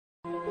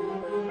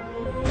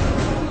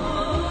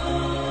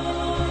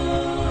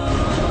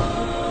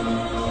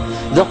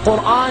The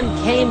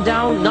Quran came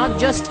down not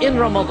just in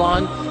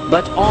Ramadan,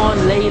 but on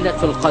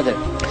Laylatul Qadr.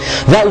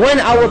 That when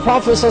our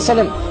Prophet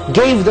ﷺ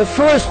gave the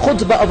first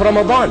khutbah of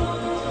Ramadan,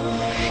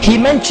 he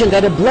mentioned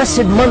that a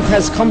blessed month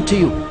has come to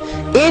you.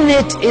 In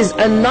it is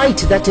a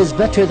night that is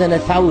better than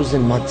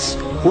 1,000 months.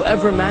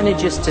 Whoever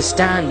manages to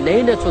stand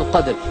Laylatul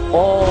Qadr,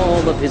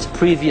 all of his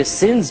previous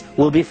sins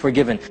will be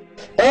forgiven.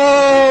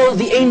 All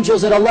the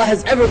angels that Allah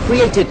has ever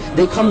created,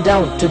 they come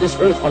down to this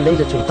earth on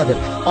Laylatul Qadr.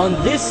 On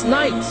this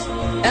night,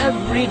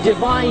 every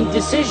divine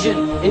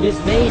decision, it is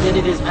made and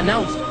it is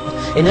announced.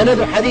 In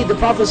another hadith, the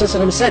Prophet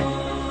ﷺ said,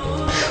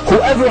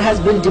 whoever has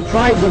been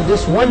deprived of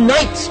this one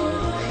night,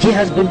 he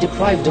has been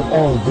deprived of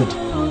all good.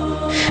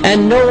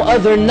 And no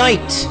other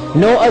night,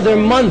 no other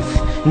month,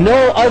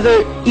 no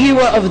other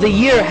era of the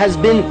year has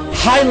been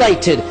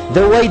highlighted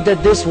the way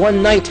that this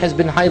one night has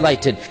been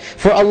highlighted.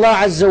 For Allah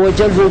Azza wa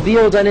Jal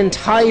revealed an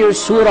entire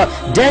surah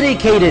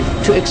dedicated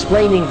to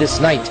explaining this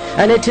night.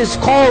 And it is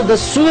called the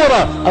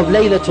Surah of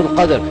Laylatul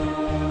Qadr.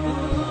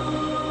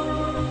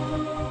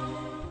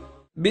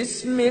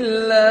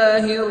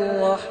 Bismillahir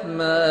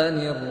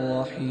Rahmanir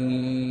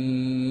Rahim.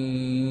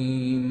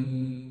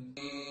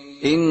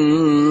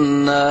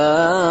 Inna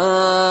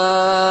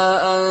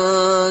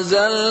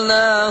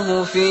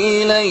أنزلناه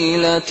في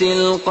ليلة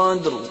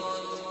القدر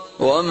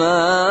وما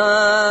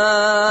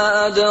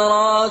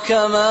أدراك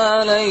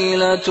ما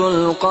ليلة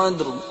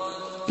القدر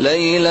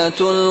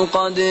ليلة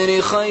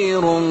القدر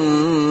خير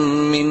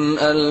من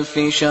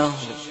 1000 شهر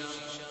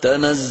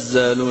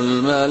تنزل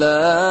الملائكة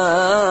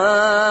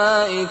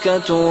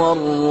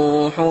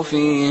والروح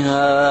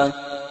فيها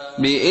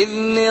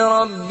بإذن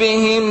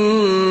ربهم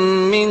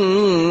من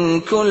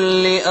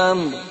كل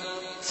أمر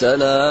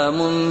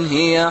سلام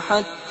هي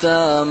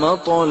حتى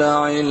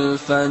مطلع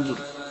الفجر.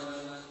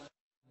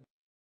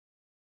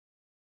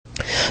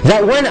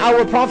 That when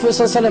our Prophet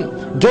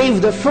ﷺ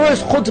gave the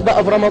first khutbah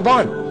of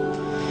Ramadan,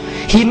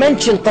 he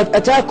mentioned قَدْ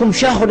أَتَاكُمْ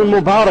شَهْرٌ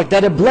مُبَارَكٌ,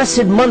 that a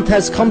blessed month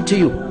has come to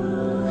you.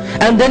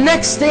 And the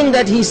next thing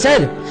that he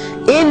said,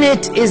 in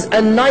it is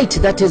a night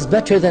that is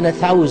better than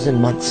 1,000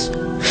 months.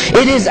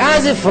 It is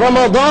as if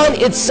Ramadan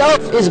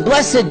itself is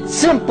blessed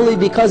simply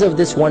because of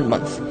this one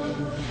month.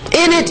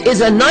 In it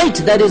is a night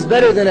that is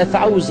better than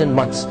 1,000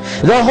 months.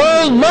 The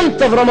whole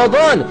month of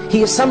Ramadan,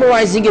 he is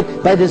summarizing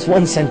it by this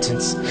one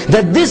sentence.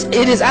 That this,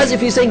 it is as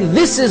if he's saying,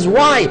 this is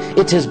why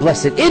it is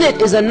blessed. In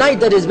it is a night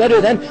that is better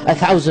than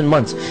 1,000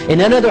 months.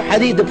 In another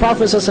hadith, the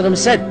Prophet ﷺ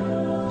said,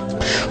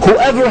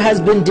 whoever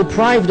has been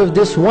deprived of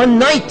this one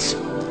night,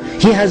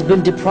 he has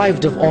been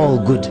deprived of all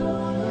good.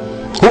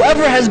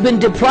 Whoever has been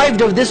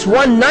deprived of this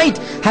one night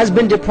has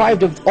been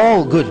deprived of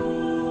all good.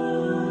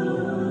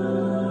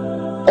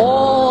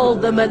 All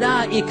the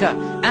malaika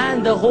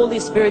and the Holy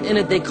Spirit in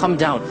it, they come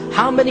down.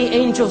 How many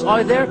angels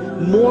are there?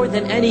 More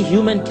than any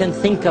human can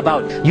think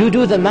about. You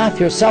do the math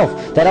yourself,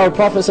 that our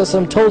Prophet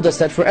ﷺ told us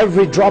that for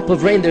every drop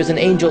of rain there's an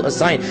angel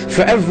assigned.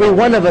 For every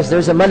one of us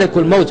there's a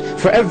malakul maut.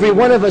 For every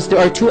one of us there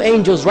are 2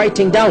 angels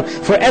writing down.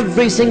 For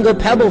every single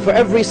pebble, for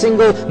every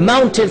single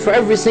mountain, for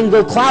every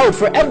single cloud,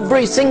 for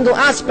every single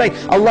aspect,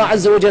 Allah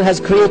Azza wa Jal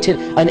has created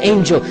an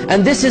angel.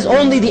 And this is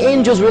only the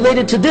angels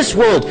related to this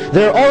world.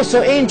 There are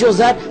also angels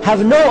that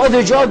have no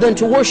other job than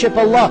to worship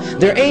Allah.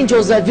 There are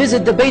angels that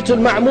visit the Baytul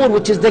Ma'mur,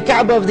 which is the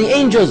Kaaba of the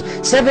angels.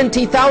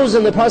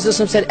 70,000, the Prophet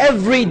said,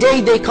 every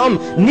day they come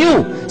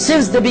new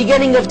since the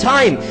beginning of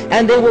time,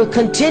 and they will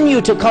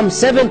continue to come.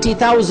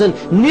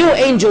 70,000 new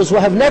angels who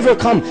have never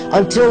come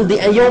until the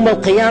Yawm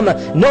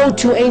al-Qiyamah. No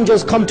 2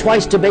 angels come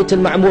twice to Baytul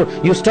Ma'mur.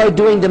 You start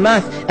doing the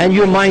math and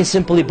your mind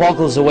simply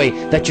boggles away,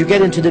 that you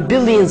get into the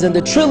billions and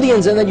the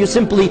trillions, and then you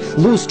simply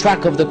lose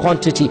track of the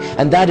quantity.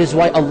 And that is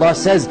why Allah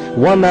says,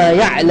 وَمَا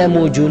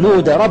يَعْلَمُ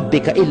جُنُودَ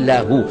رَبِّكَ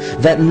إِلَّا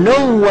هُ, that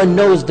no one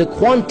knows the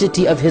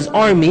quantity of His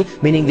army,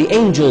 meaning the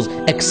angels,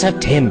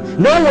 except Him.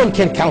 No one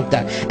can count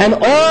that. And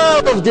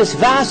all of this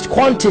vast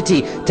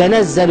quantity,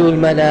 تَنَزَّلُ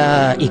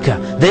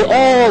الْمَلَائِكَةِ, they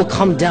all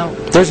come down.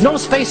 There's no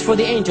space for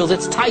the angels,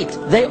 it's tight.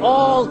 They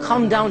all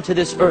come down to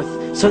this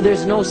earth. So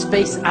there's no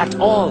space at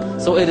all.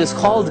 So it is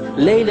called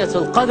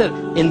Laylatul Qadr.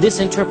 In this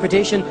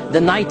interpretation, the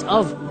night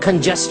of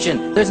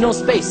congestion. There's no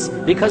space,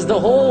 because the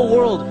whole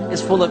world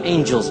is full of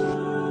angels.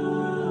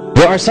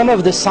 There are some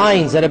of the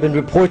signs that have been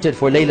reported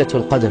for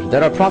Laylatul Qadr.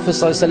 That our Prophet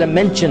ﷺ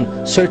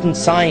mentioned certain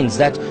signs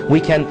that we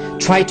can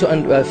try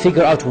to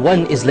figure out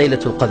when is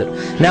Laylatul Qadr.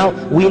 Now,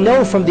 we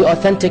know from the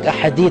authentic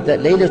ahadith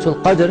that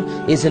Laylatul Qadr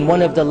is in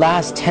one of the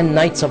last 10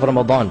 nights of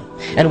Ramadan.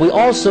 And we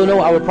also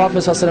know our Prophet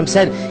ﷺ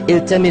said,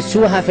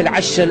 إِلْتَمِسُوهَا فِي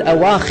الْعَشْرِ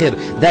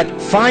الْأَوَاخِرِ,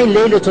 that find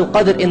Laylatul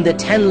Qadr in the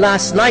 10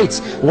 last nights,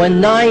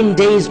 when 9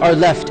 days are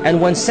left, and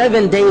when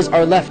 7 days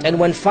are left, and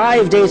when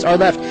 5 days are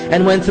left,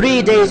 and when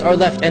 3 days are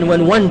left, and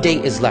when 1 day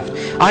is left.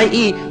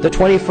 I.e. the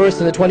 21st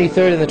and the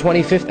 23rd and the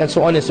 25th and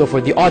so on and so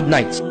forth, the odd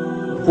nights.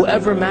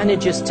 whoever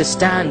manages to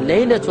stand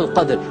Laylatul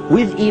Qadr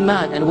with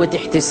Iman and with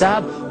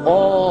Ihtisab,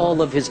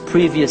 all of his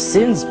previous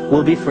sins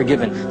will be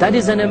forgiven. That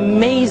is an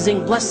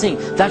amazing blessing,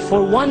 that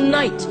for one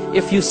night,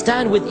 if you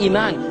stand with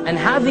Iman and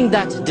having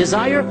that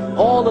desire,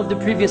 all of the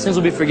previous sins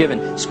will be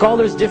forgiven.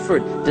 Scholars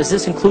differed. Does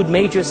this include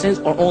major sins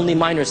or only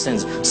minor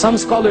sins? Some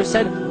scholars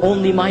said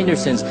only minor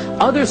sins.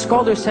 Other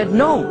scholars said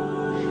no.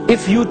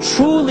 If you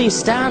truly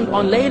stand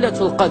on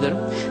Laylatul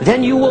Qadr,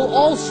 then you will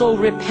also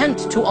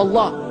repent to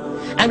Allah.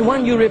 And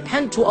when you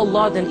repent to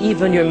Allah, then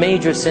even your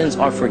major sins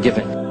are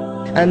forgiven.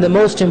 And the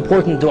most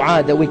important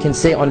dua that we can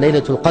say on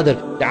Laylatul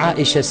Qadr,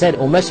 Aisha said,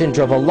 O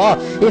Messenger of Allah,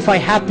 if I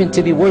happen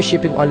to be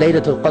worshipping on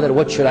Laylatul Qadr,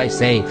 what should I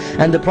say?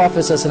 And the Prophet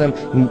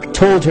ﷺ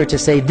told her to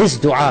say this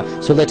dua.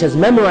 So let us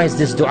memorize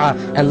this dua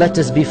and let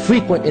us be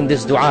frequent in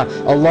this dua.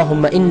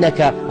 Allahumma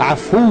innaka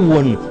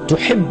afuun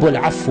tuhibbul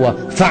afwa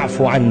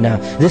fa'fu anna.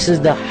 This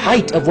is the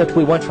height of what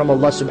we want from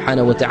Allah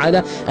subhanahu wa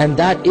ta'ala, and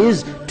that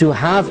is to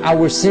have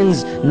our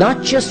sins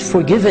not just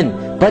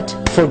forgiven, but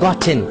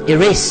forgotten,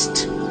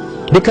 erased.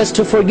 Because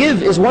to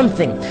forgive is one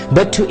thing,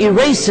 but to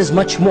erase is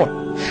much more.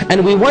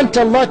 And we want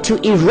Allah to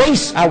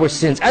erase our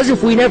sins, as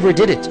if we never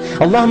did it.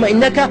 Allahumma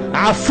innaka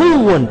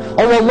afuun.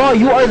 Oh Allah,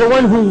 you are the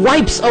one who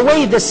wipes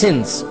away the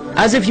sins,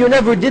 as if you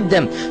never did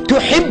them.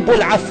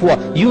 Tuhibbul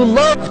afwa. You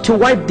love to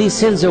wipe these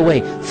sins away.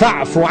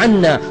 Fa'fu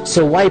anna.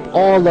 So wipe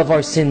all of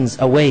our sins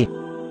away.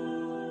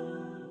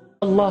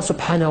 Allah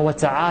subhanahu wa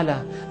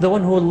ta'ala, the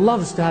one who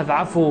loves to have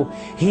afu,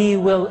 He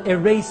will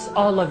erase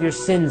all of your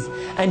sins,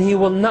 and He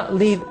will not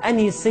leave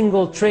any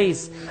single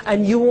trace,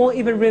 and you won't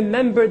even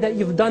remember that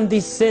you've done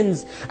these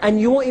sins,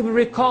 and you won't even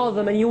recall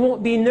them, and you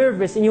won't be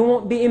nervous, and you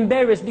won't be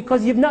embarrassed,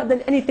 because you've not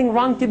done anything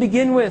wrong to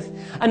begin with.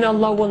 And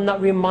Allah will not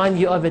remind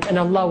you of it, and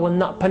Allah will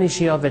not punish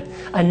you of it.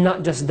 And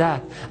not just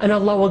that, and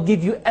Allah will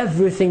give you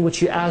everything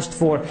which you asked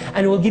for,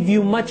 and will give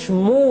you much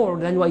more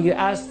than what you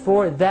asked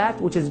for,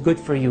 that which is good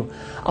for you.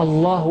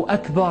 Allahu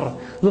Akbar.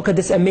 Look at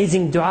this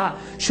amazing dua.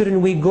 Shouldn't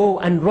we go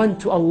and run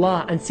to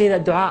Allah and say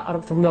that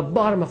dua from the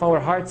bottom of our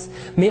hearts?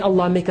 May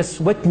Allah make us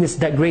witness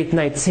that great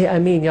night. Say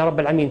Ameen, Ya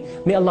Rabbil Ameen.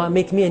 May Allah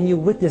make me and you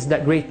witness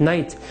that great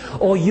night.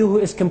 Or you who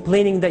is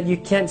complaining that you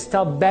can't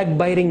stop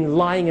backbiting,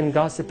 lying and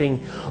gossiping.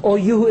 Or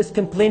you who is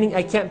complaining,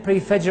 I can't pray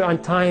Fajr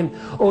on time.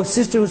 Or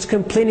sister who's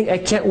complaining, I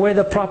can't wear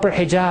the proper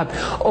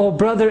hijab. Or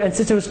brother and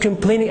sister who's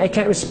complaining, I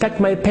can't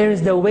respect my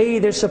parents the way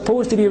they're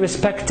supposed to be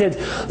respected.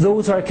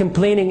 Those who are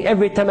complaining,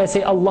 every time I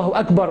say Allahu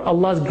Akbar,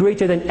 Allah is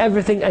greater than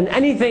everything and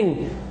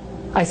anything.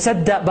 I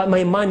said that, but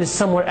my mind is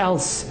somewhere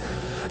else.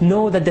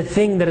 Know that the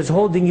thing that is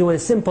holding you in a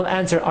simple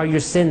answer are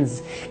your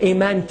sins. A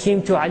man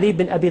came to Ali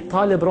bin Abi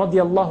Talib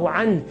radiallahu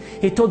anh.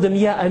 He told him,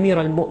 Ya Amir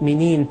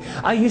al-Mu'mineen,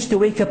 I used to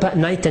wake up at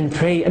night and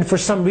pray, and for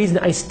some reason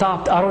I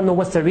stopped. I don't know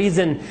what's the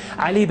reason.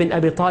 Ali bin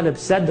Abi Talib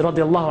said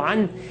radiallahu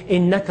anh,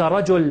 Innaka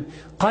rajul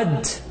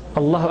qad,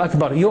 Allahu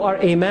Akbar, you are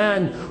a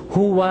man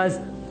who was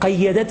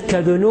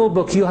qayyadatka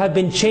dhunubuk, you have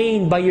been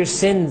chained by your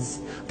sins.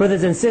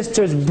 Brothers and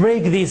sisters,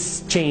 break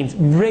these chains,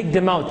 break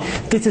them out.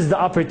 This is the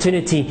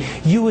opportunity.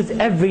 Use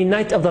every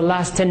night of the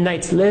last 10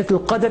 nights.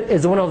 Laylatul Qadr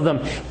is one of them.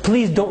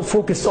 Please don't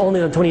focus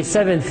only on the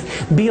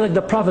 27th. Be like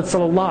the Prophet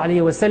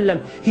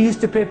ﷺ. He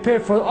used to prepare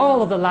for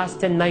all of the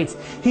last 10 nights.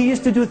 He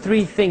used to do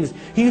 3 things.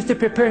 He used to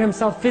prepare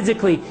himself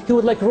physically. He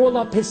would like roll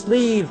up his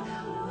sleeve.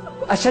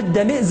 أشد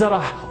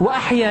مئزرة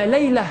وأحيا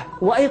ليلة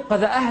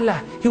وأيقظ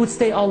أهله. He would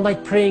stay all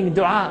night praying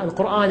dua and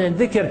Quran and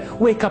dhikr.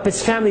 Wake up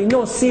his family.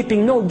 No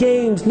sleeping, no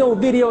games, no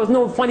videos,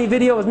 no funny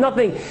videos,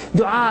 nothing.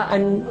 Dua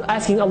and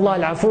asking Allah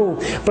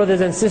al-afu.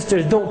 Brothers and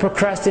sisters, don't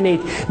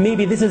procrastinate.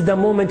 Maybe this is the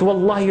moment,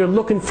 wallahi, you're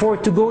looking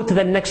forward to go to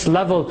the next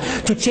level,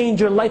 to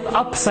change your life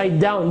upside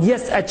down.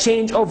 Yes, a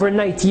change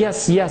overnight.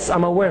 Yes,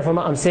 I'm aware from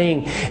what I'm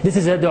saying. This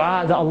is a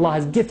dua that Allah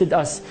has gifted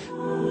us.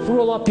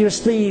 Roll up your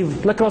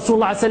sleeve, like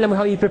Rasulullah ﷺ,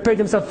 how he prepared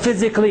himself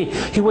physically.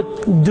 He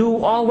would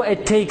do all what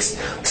it takes,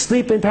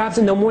 sleep and perhaps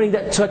in the morning,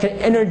 that so I can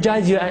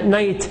energize you at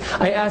night.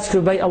 I ask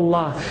you by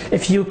Allah,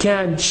 if you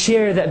can,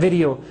 share that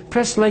video.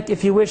 Press like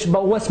if you wish,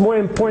 but what's more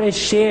important is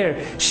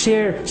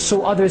share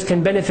so others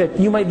can benefit.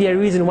 You might be a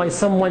reason why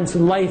someone's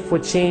life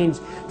would change.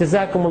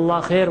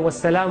 Jazakumullah khair.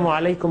 Wassalamu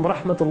alaikum wa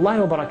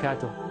rahmatullahi wa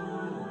barakatuh.